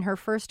 In her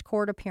first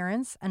court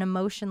appearance, an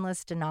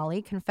emotionless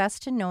Denali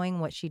confessed to knowing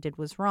what she did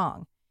was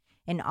wrong.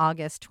 In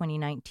August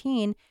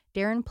 2019,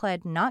 Darren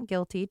pled not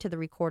guilty to the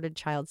recorded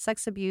child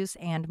sex abuse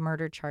and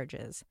murder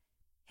charges.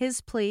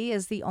 His plea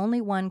is the only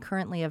one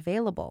currently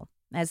available.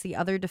 As the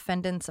other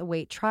defendants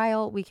await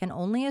trial, we can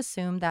only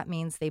assume that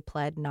means they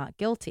pled not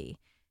guilty.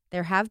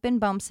 There have been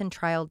bumps in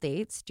trial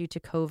dates due to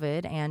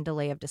COVID and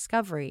delay of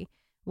discovery.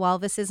 While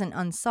this isn't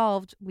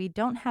unsolved, we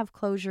don't have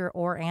closure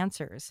or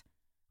answers.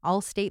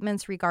 All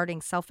statements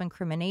regarding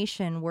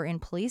self-incrimination were in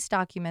police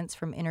documents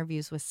from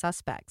interviews with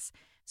suspects,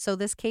 so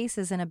this case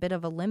is in a bit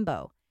of a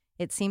limbo.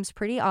 It seems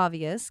pretty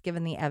obvious,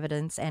 given the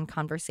evidence and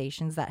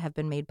conversations that have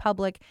been made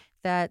public,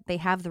 that they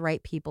have the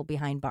right people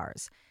behind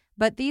bars.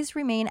 But these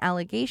remain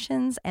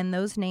allegations, and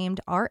those named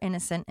are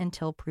innocent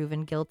until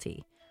proven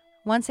guilty.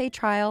 Once a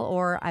trial,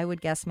 or I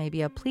would guess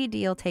maybe a plea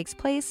deal, takes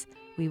place,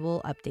 we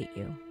will update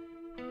you.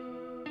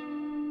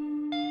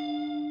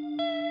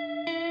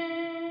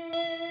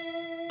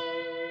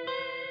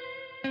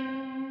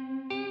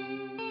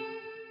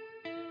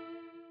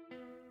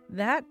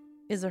 That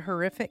is a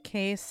horrific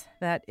case.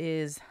 That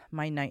is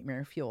my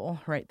nightmare fuel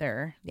right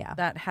there. Yeah.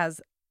 That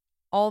has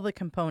all the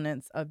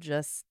components of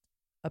just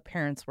a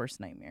parent's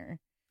worst nightmare.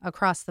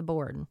 Across the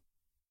board.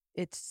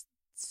 It's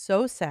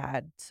so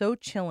sad, so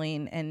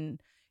chilling, and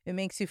it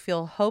makes you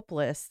feel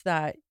hopeless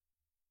that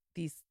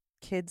these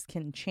kids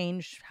can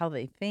change how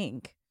they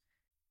think.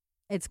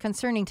 It's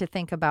concerning to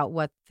think about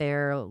what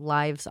their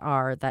lives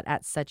are, that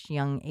at such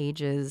young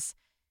ages,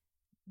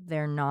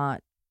 they're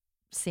not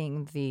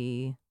seeing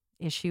the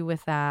issue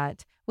with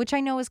that, which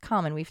I know is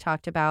common. We've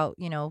talked about,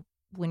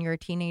 when you're a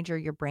teenager,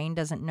 your brain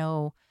doesn't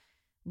know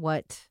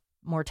what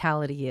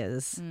mortality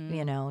is.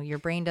 Your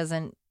brain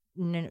doesn't,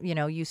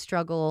 you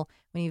struggle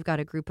when you've got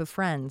a group of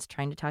friends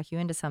trying to talk you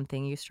into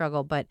something, you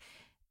struggle, but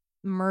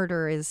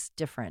murder is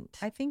different.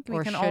 I think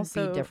we can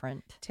also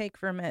take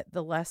from it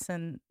the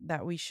lesson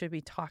that we should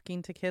be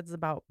talking to kids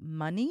about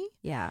money.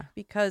 Yeah.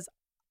 Because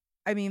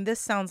this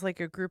sounds like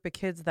a group of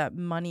kids that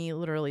money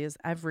literally is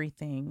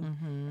everything.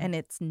 Mm-hmm. And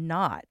it's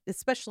not,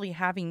 especially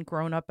having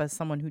grown up as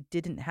someone who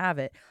didn't have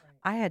it.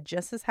 I had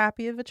just as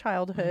happy of a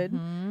childhood.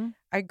 Mm-hmm.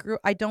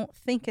 I don't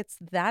think it's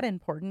that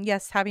important.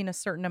 Yes, having a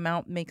certain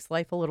amount makes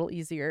life a little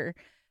easier.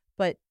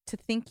 But to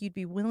think you'd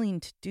be willing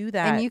to do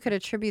that. And you could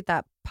attribute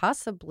that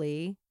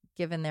possibly,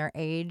 given their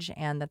age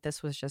and that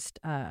this was just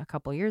a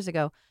couple years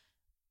ago.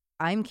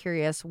 I'm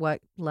curious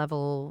what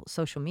level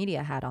social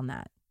media had on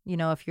that.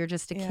 If you're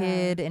just a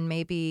kid and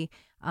maybe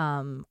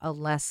a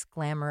less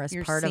glamorous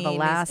part of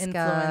Alaska,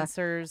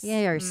 influencers,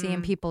 you're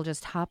seeing people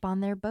just hop on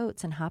their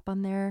boats and hop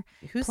on their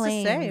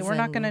planes. To say? We're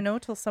not going to know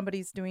till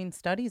somebody's doing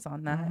studies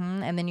on that.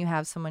 Mm-hmm. And then you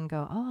have someone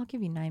go, "Oh, I'll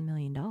give you $9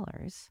 million,"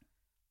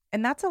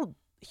 and that's a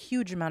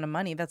huge amount of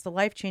money. That's a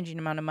life-changing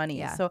amount of money.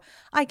 Yeah. So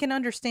I can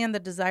understand the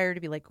desire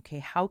to be like, okay,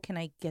 how can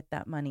I get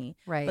that money?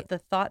 Right. But the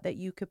thought that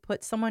you could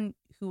put someone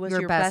who was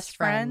your best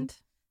friend,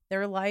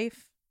 their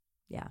life,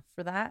 yeah,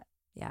 for that.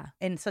 Yeah.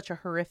 In such a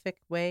horrific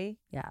way.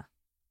 Yeah.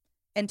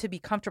 and to be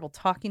comfortable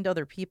talking to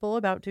other people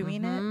about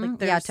doing it.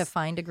 Like to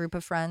find a group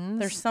of friends.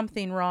 There's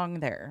something wrong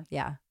there.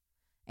 Yeah.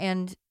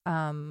 And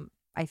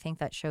I think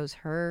that shows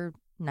her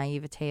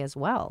naivete as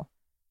well,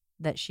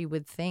 that she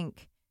would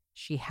think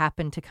she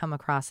happened to come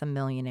across a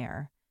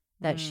millionaire,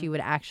 that she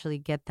would actually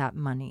get that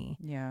money,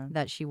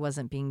 that she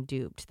wasn't being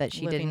duped, that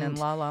she Living didn't in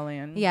La La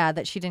Land. Yeah,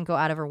 that she didn't go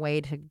out of her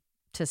way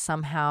to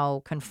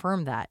somehow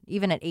confirm that,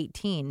 even at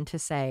 18, to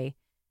say,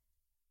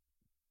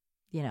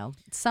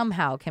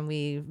 somehow can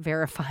we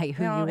verify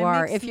who you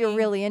are if you're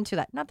really into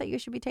that. Not that you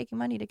should be taking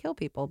money to kill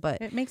people,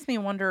 but it makes me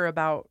wonder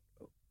about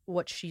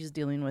what she's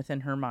dealing with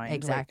in her mind.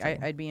 Exactly.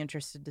 Like, I'd be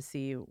interested to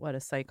see what a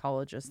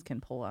psychologist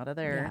can pull out of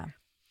there. Yeah.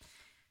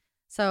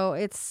 So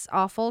it's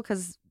awful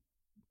because,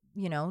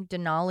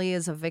 Denali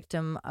is a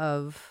victim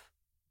of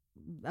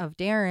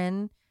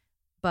Darren,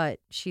 but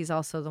she's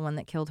also the one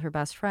that killed her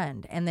best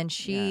friend. And then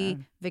she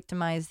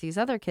victimized these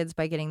other kids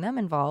by getting them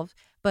involved,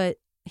 but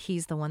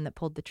he's the one that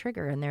pulled the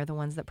trigger and they're the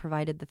ones that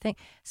provided the thing.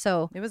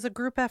 So it was a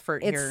group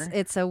effort here.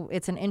 It's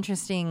an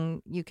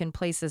interesting, you can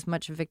place as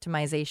much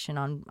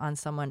victimization on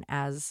someone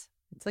as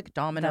it's like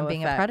domino them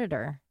being effect. A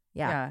predator.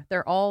 Yeah.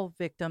 They're all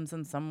victims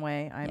in some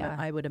way,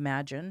 I would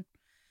imagine.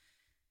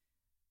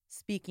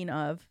 Speaking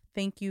of,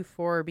 thank you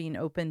for being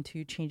open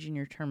to changing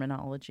your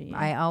terminology.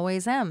 I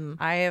always am.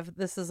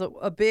 This is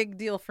a big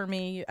deal for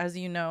me, as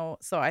you know,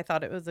 so I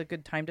thought it was a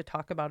good time to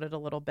talk about it a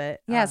little bit.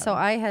 Yeah, so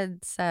I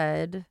had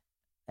said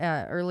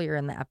earlier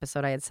in the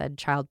episode, I had said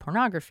child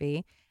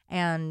pornography,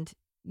 and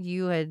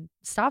you had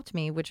stopped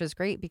me, which was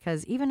great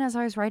because even as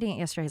I was writing it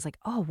yesterday, I was like,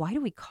 oh, why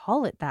do we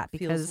call it that?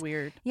 Because feels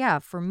weird. Yeah,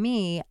 for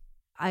me,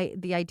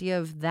 the idea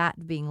of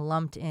that being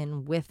lumped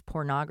in with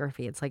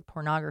pornography, it's like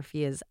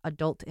pornography is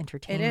adult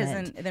entertainment.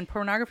 It is, and then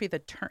pornography,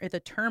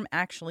 the term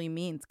actually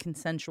means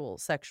consensual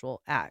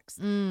sexual acts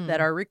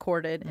that are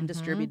recorded and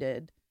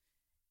distributed.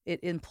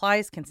 It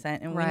implies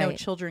consent, and we know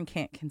children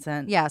can't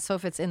consent. Yeah, so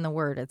if it's in the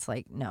word, it's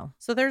like, no.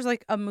 So there's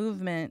like a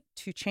movement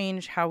to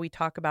change how we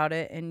talk about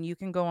it, and you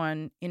can go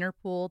on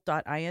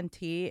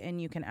interpol.int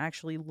and you can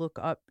actually look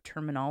up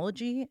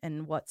terminology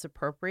and what's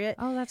appropriate.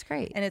 Oh, that's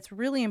great. And it's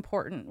really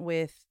important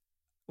with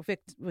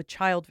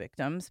child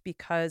victims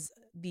because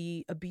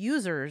the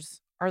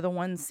abusers are the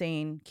ones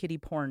saying kiddie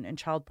porn and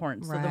child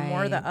porn. So the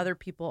more that other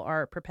people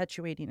are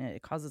perpetuating it,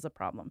 it causes a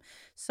problem.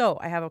 So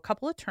I have a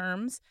couple of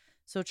terms.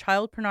 So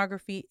child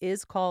pornography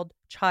is called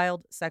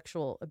child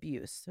sexual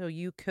abuse. So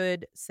you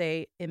could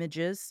say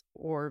images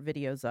or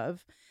videos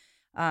of.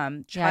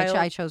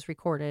 I chose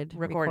recorded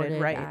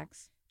right.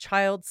 acts.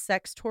 Child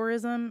sex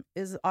tourism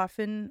is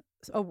often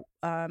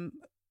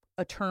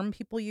a term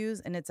people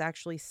use, and it's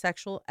actually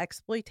sexual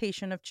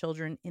exploitation of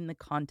children in the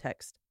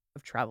context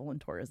of travel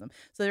and tourism.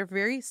 So they're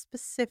very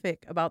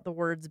specific about the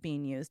words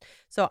being used.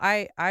 So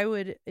I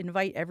would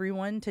invite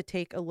everyone to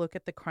take a look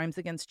at the Crimes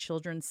Against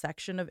Children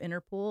section of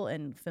Interpol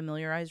and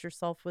familiarize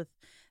yourself with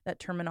that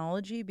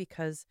terminology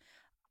because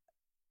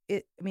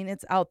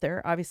it's out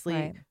there.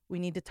 Obviously, we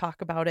need to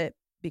talk about it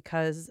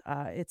because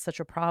it's such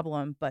a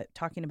problem, but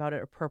talking about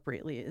it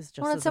appropriately is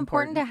just it's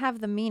important to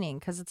have the meaning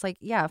because it's like,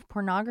 if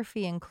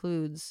pornography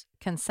includes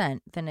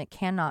consent, then it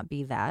cannot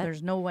be that.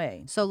 There's no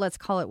way. So let's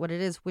call it what it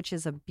is, which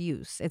is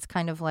abuse. It's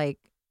kind of like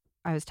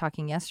I was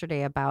talking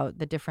yesterday about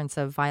the difference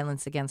of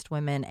violence against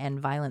women and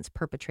violence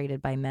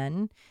perpetrated by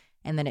men,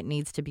 and then it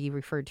needs to be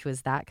referred to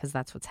as that because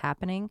that's what's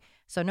happening.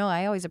 So no,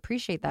 I always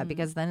appreciate that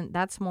because then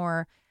that's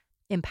more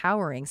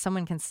empowering.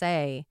 Someone can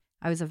say,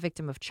 I was a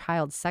victim of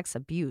child sex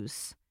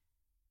abuse,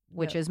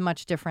 which is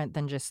much different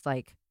than just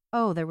like,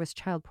 oh, there was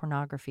child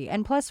pornography.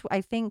 And plus, I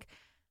think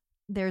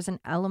there's an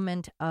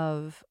element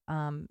of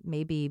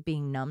maybe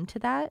being numb to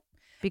that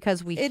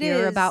because we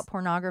hear about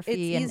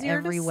pornography in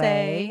every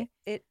way.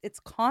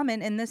 It's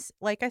common. And this,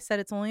 like I said,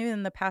 it's only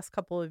in the past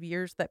couple of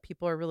years that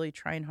people are really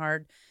trying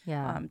hard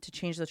to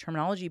change the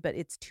terminology. But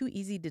it's too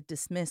easy to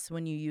dismiss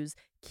when you use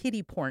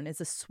kiddie porn. It's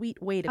a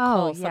sweet way to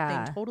call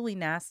something totally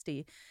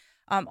nasty.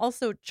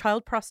 Also,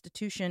 child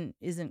prostitution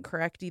isn't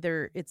correct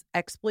either. It's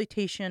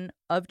exploitation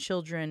of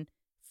children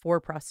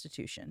for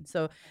prostitution.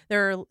 So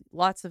there are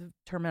lots of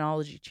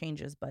terminology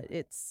changes, but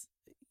it's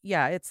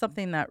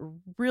something that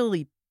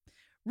really,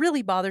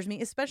 really bothers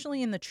me,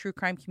 especially in the true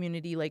crime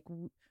community. Like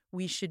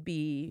we should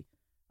be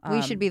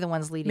the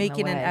ones leading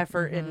making the way. an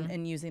effort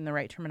and using the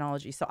right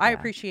terminology. So I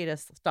appreciate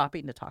us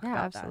stopping to talk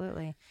about that.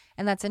 Absolutely.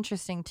 And that's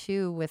interesting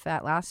too with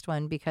that last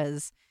one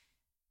because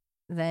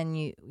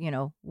then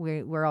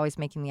we're always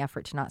making the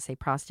effort to not say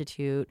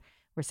prostitute.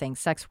 We're saying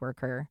sex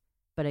worker.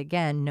 But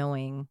again,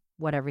 knowing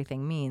what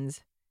everything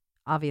means,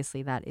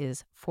 obviously that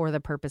is for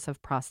the purpose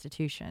of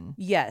prostitution.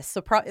 Yes.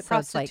 So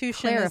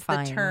prostitution is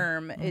the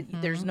term.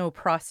 There's no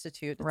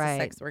prostitute. It's a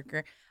sex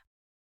worker.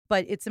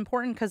 But it's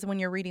important because when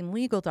you're reading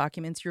legal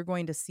documents, you're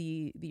going to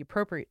see the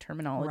appropriate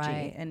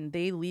terminology. And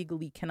they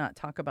legally cannot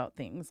talk about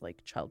things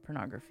like child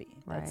pornography.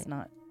 That's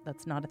not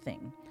a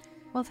thing.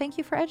 Well, thank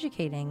you for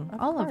educating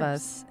all of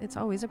us. It's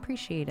always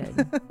appreciated.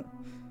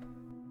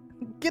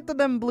 Get to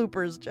them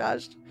bloopers,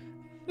 Josh.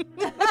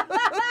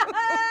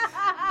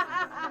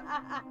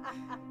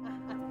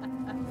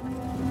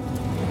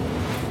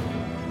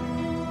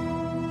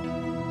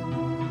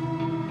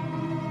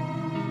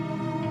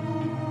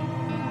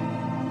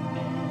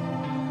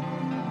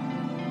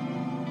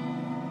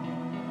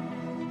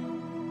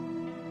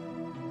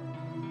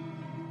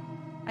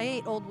 I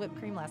ate old whipped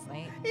cream last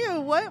night. Ew,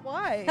 what?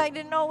 Why? I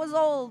didn't know it was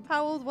old.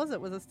 How old was it?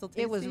 Was it still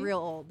tasty? It was real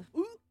old.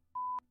 Ooh.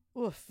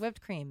 Oof.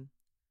 Whipped cream.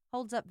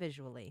 Holds up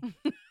visually.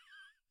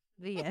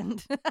 The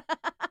end.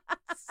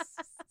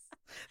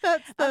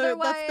 That's their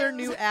Otherwise-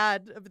 new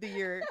ad of the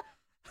year.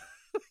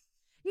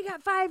 You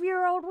got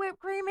 5-year-old whipped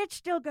cream, it's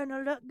still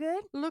gonna look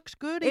good. Looks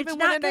good It's even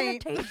not when it gonna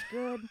ain't. taste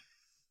good.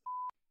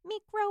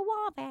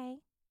 Microwave.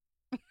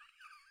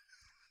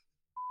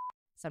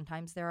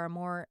 Sometimes there are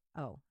more.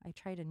 Oh, I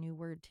tried a new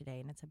word today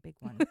and it's a big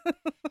one.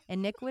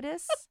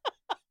 Iniquitous.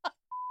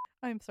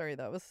 I'm sorry,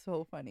 that was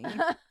so funny.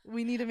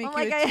 We need to make Oh you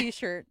my a God.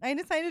 t-shirt. I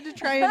decided to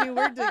try a new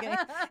word today,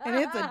 and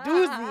it's a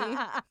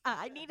doozy.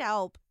 I need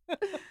help.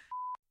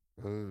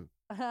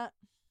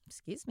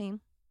 Excuse me.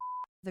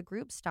 The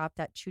group stopped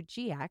at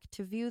Chujiak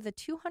to view the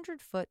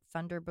 200-foot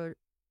Thunderbird.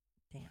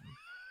 Damn.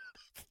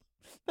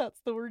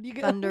 That's the word you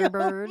get.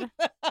 Thunderbird.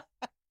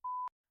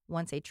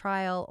 Once a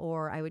trial,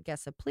 or I would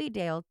guess a plea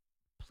deal,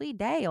 Play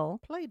dials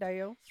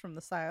from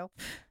the style.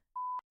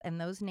 and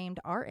those named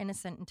are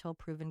innocent until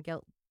proven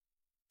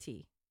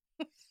guilty.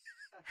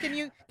 Can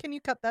you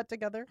cut that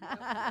together?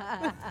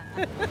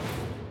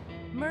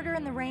 Murder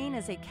in the Rain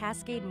is a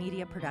Cascade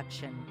Media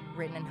production,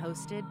 written and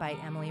hosted by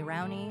Emily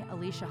Rowney,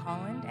 Alicia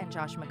Holland, and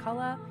Josh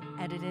McCullough,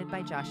 edited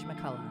by Josh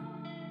McCullough.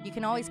 You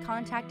can always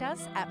contact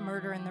us at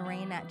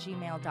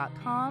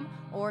murderintherain@gmail.com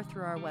or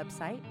through our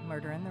website,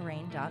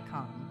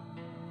 murderintherain.com.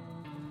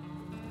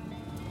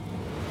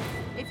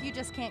 If you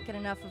just can't get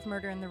enough of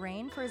Murder in the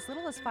Rain, for as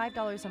little as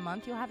 $5 a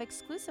month, you'll have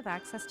exclusive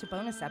access to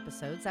bonus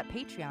episodes at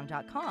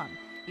patreon.com.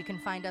 You can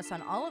find us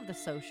on all of the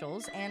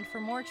socials, and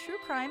for more true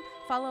crime,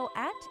 follow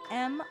at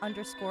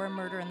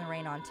 @M_Murder in the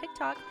Rain on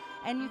TikTok,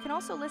 and you can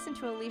also listen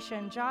to Alicia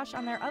and Josh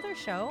on their other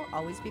show,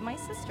 Always Be My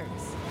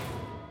Sisters.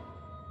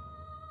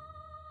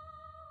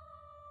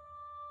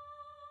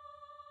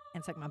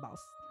 And suck my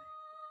balls.